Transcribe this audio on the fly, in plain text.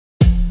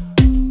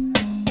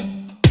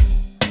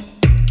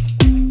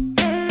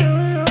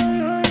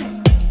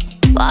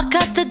Walk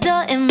out the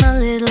door in my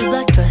little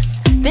black dress.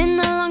 Been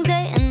a long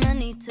day and I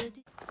need to.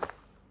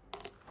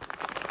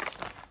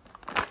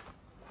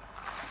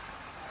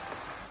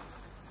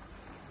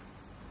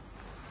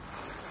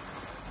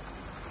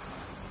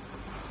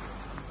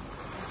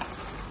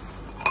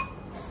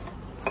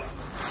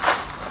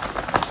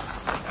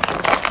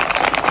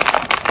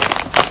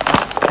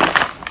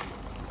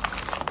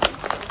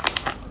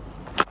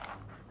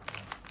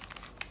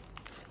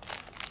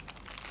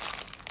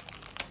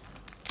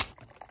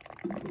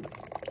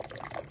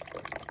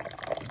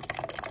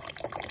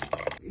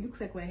 It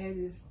looks like my head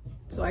is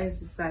twice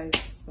the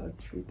size or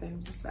 3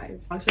 times the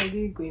size. I'm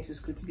actually going to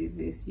school today,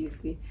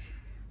 seriously,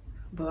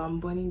 but I'm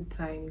burning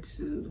time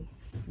to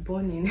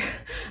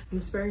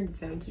I'm sparing the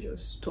time to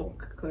just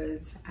talk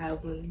because I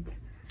haven't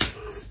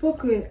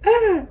spoken.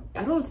 I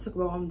don't want to talk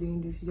about what I'm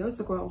doing this video. I want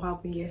to talk about what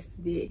happened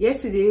yesterday.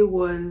 Yesterday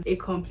was a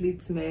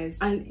complete mess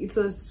and it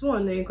was so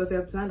annoying because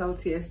I planned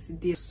out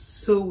yesterday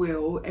so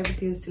well.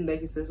 Everything seemed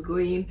like it was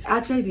going. I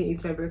actually didn't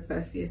eat my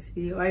breakfast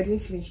yesterday, or I didn't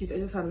finish it. I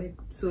just had like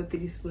 2 or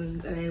 3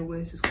 spoons and I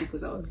went to school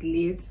because I was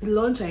late. The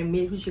lunch I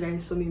made, which you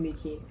guys saw me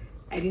making,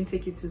 I didn't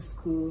take it to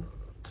school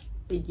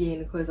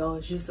again because I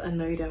was just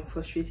annoyed and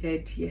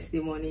frustrated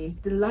yesterday morning.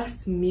 The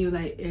last meal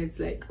I ate,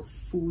 like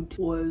food,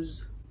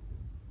 was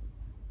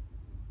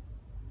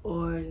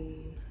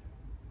on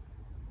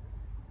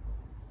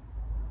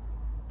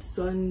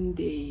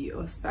Sunday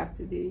or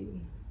Saturday.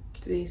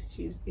 Today is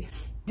Tuesday.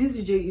 This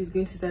video is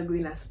going to start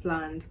going as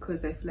planned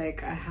because I feel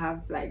like I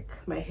have like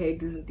my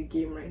head is in the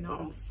game right now.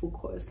 I'm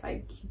focused,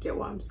 like, you get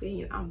what I'm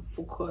saying? I'm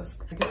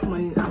focused. This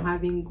morning I'm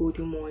having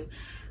golden morn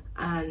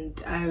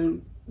and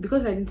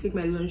because I didn't take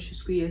my lunch to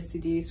school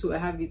yesterday, so I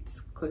have it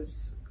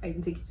because I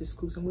didn't take it to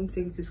school, so I'm going to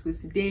take it to school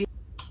today.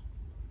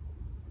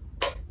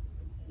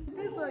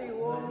 This one you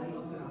want?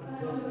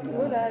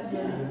 What are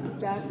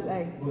that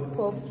like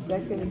puff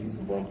jacket,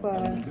 bumper,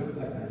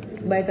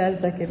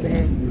 biker's jacket?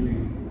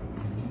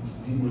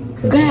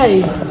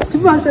 Guy,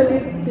 people actually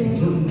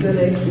think they're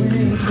like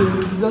really cool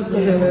just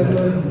because of my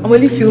blood. I'm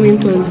only filming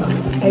because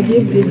I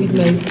gave David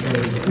my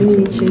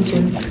mini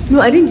chin. No,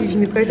 I didn't give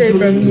him. He corrected it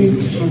from me.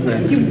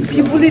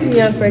 He bullied me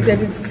and corrected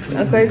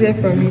it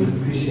from me.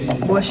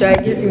 But sure, I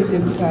gave him the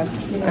good part.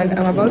 And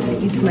I'm about to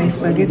eat my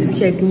spaghetti,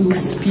 which I think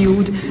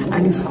spilled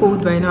and it's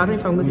cold by now. I don't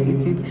know if I'm going to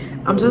eat it.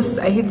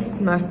 I hate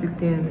nasty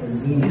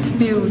things. It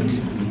spilled.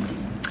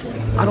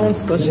 I don't want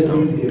to touch it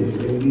now.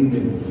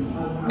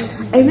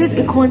 I met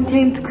a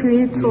content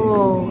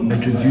creator.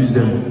 Introduce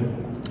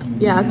them.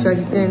 Yeah, actually,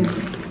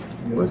 thanks.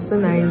 It was so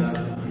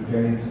nice. I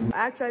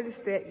actually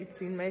started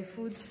eating. My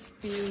food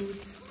spilled.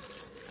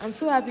 I'm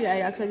so happy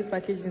I actually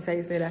packaged inside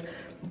this letter.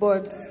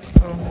 But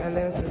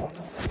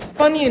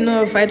funny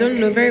enough, I don't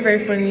know, very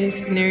very funny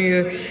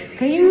scenario.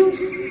 Can you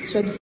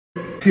shut the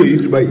Tia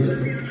used to buy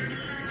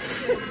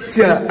it.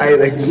 Tia, I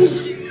like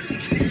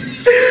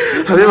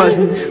have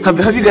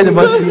you guys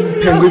ever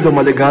seen penguins of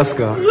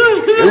Madagascar?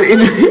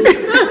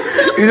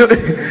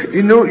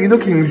 you know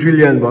King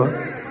Julian, but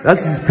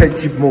that's his pet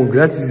chipmunk.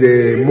 That is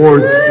a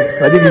Mort.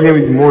 I think his name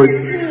is Mort.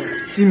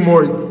 See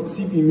Mort.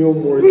 See female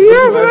Mort.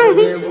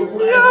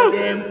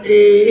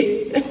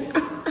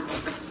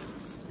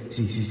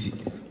 See.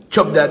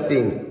 Chop that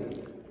thing.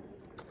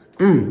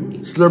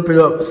 Slurp it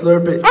up.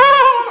 Slurp it.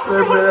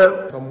 Slurp it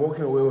up. So I'm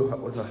walking away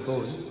with her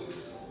phone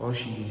while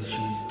she's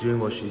doing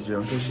what she's doing.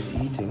 I'm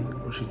thinking she's eating.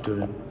 What's she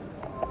doing?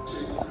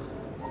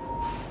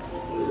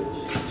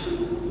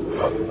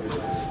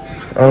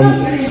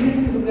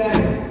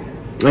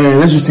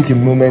 Let's just take a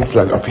moment to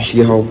like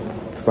appreciate how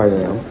fine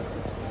I am.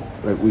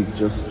 Like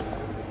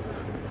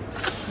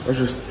let's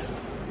just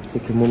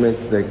take a moment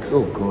to like,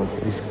 oh god,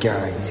 this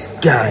guy.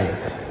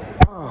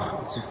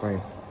 Ah, it's so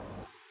fine.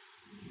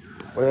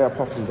 Well, yeah,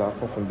 apart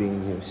from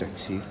being, you know,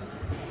 sexy,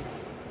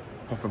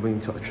 apart from being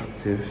too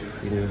attractive,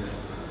 you know,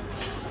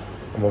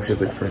 I'm also a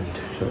good friend,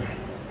 so.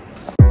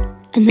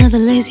 Another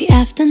lazy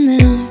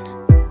afternoon.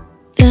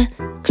 The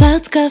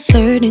clouds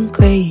covered in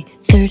gray.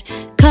 Third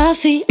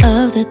coffee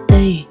of the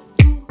day.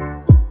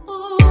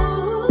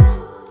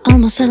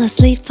 Almost fell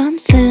asleep on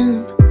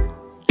Zoom.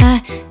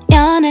 I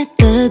yawn at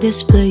the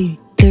display.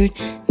 Third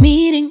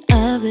meeting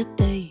of the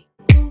day.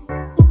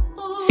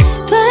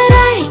 But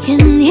I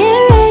can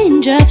hear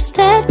raindrops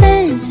tap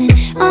dancing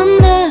on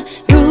the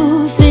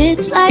roof.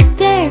 It's like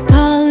they're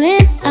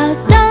calling out,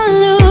 don't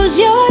lose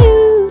your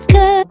youth.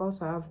 I'm about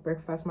to have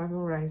breakfast,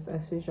 macaroni rice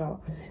as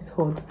usual. This is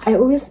hot. I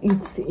always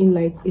eat in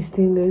like a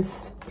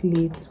stainless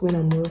plate when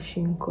I'm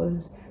rushing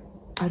because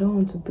I don't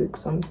want to break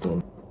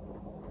something.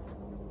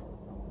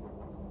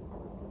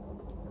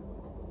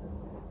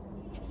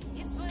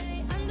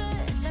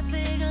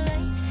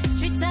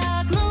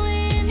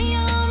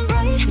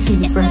 This is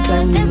the first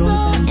time we don't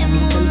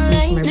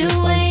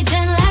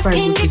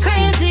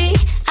crazy.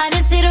 I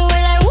just sit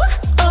away like,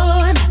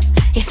 whoa.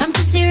 If I'm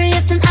too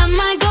serious, then I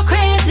might go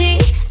crazy.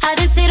 I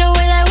just sit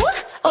away like,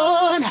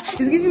 whoa.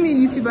 It's giving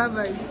me YouTuber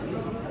vibes.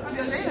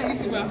 You're like a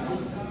YouTuber.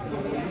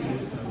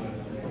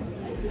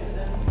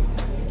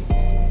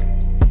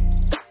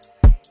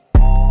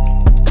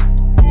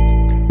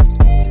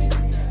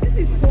 This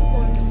is so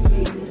fun.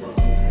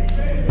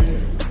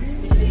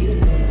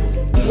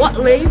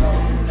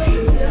 lace?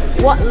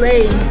 What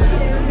lace?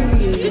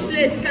 Which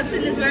lace? You can see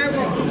this very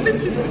well. This,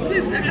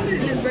 I can see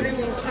this very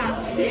well.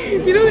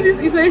 You know these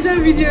inflation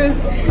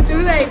videos? They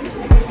be like,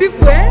 stiff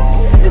wear?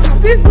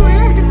 Stiff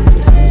wear?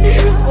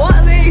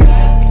 What lace?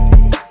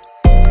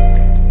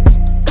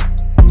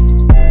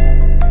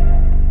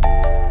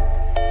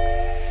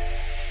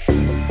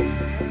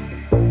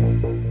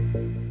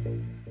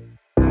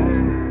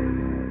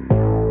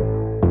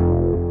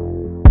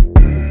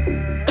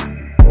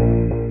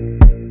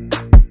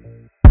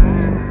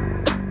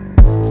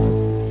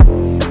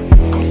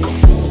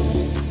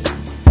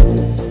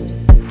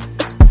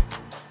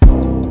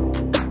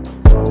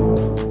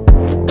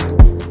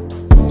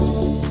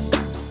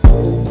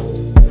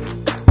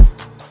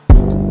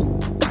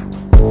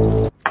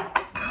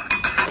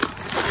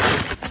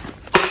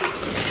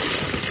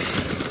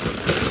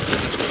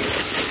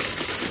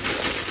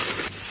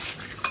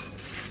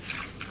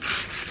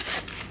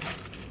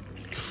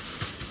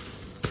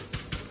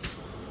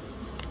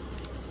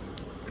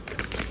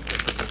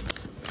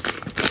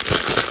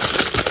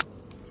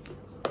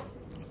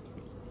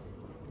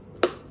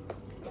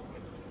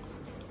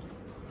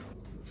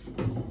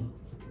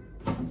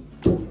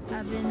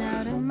 I've been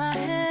out of my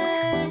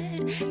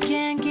head,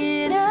 can't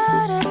get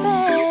out of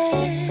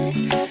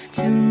bed.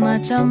 Too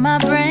much on my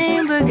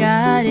brain, but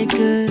got it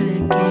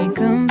good, can't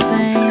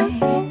complain.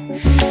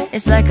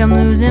 It's like I'm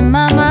losing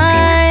my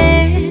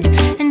mind,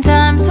 and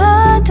time's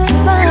hard to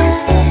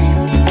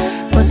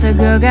find. What's a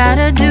girl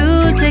gotta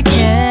do to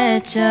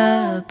catch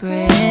a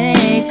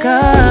break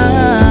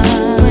up?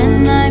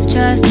 When life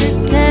tries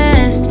to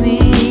test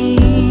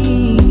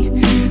me,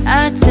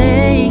 I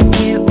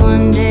take it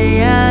one day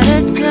at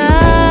a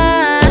time.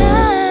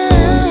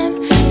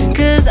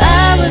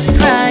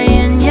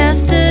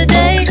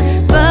 Yesterday,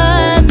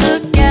 but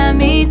look at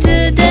me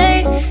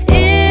today.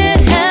 It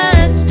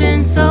has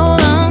been so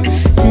long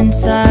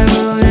since I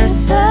wrote a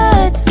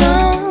sad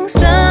song.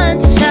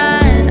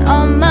 Sunshine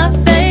on my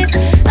face,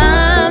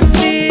 I'm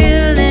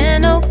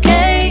feeling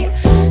okay.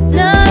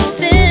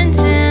 Nothing's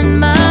in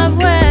my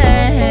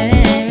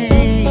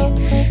way.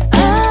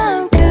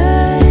 I'm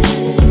good,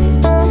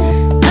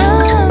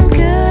 I'm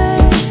good.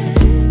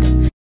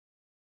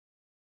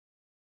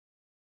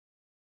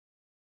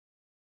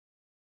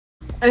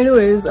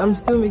 Anyways, I'm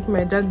still making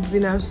my dad's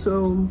dinner,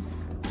 so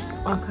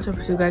I'll catch up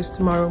with you guys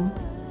tomorrow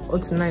or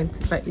tonight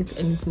if I eat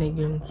anything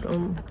again.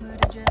 So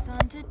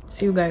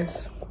see you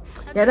guys.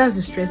 Yeah, that's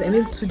the stress. I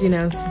make 2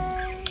 dinners,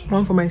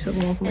 one for myself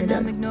and one for my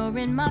dad, and any other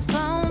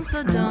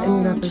person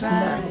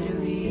that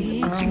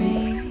is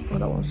around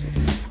what I want to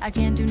do. I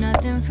can't do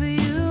nothing for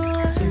you,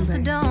 so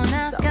don't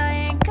ask, I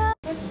ain't got.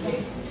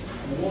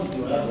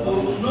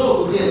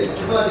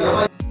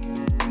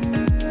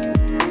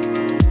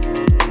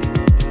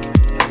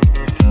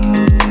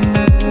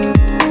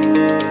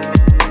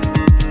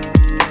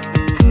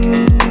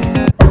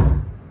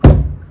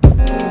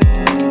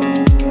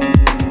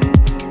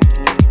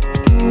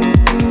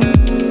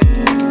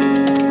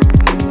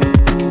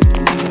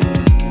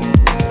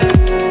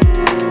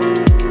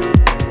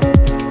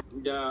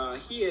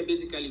 Here,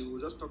 basically, we'll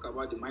just talk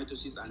about the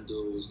mitosis and the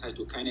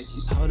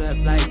cytokinesis. Hold up,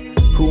 like,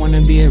 who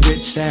wanna be a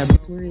rich sad?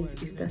 Tomorrow is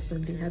Easter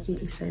Sunday. Happy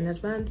Easter in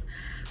advance.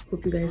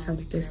 Hope you guys have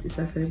the best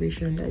Easter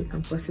celebration that you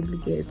can possibly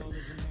get.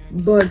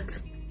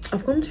 But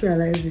I've come to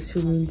realize with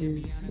filming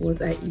these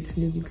what I eat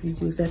music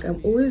videos, like I'm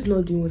always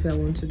not doing what I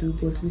want to do,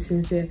 but to be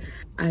sincere,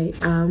 I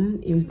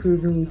am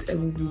improving with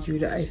every video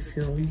that I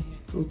film.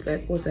 With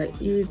like what I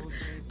eat,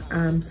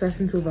 I'm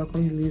starting to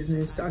overcome the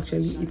laziness to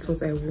actually eat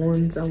what I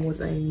want and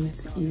what I need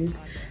to eat.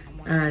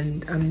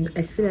 And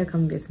I feel like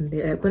I'm getting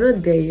there. Like we're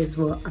not there yet,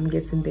 but I'm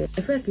getting there.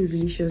 I feel like it's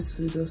delicious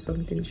food or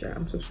something. Sure,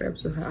 I'm subscribed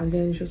to her, and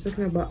then she was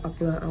talking about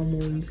apple and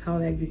almonds, how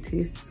like they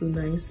taste so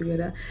nice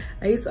together.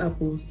 I use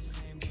apple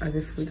as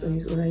a fruit on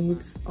its own, I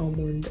eat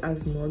almond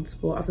as nuts,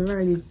 but I've never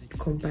really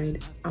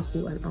combined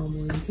apple and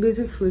almonds.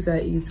 Basic fruits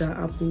I eat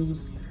are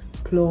apples,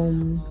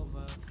 plum,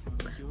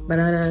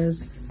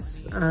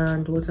 bananas,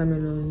 and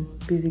watermelon.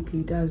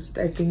 Basically, that's,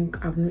 I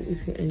think I've not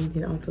eaten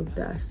anything out of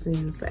that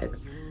since like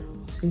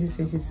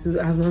 2022.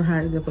 I've not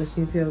had the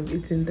opportunity of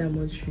eating that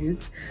much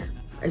fruit.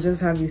 I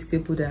just have a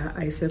staple that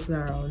I circle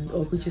around,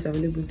 or which is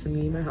available to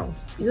me in my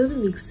house. It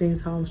doesn't make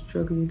sense how I'm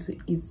struggling to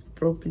eat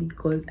properly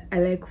because I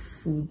like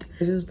food.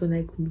 I just don't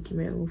like making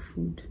my own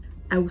food.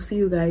 I will see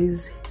you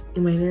guys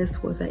in my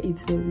next what I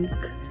eat in a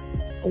week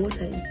or what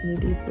I eat in a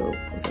day vlog,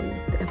 because I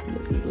will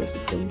definitely go to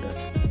film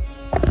that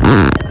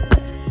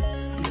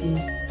again.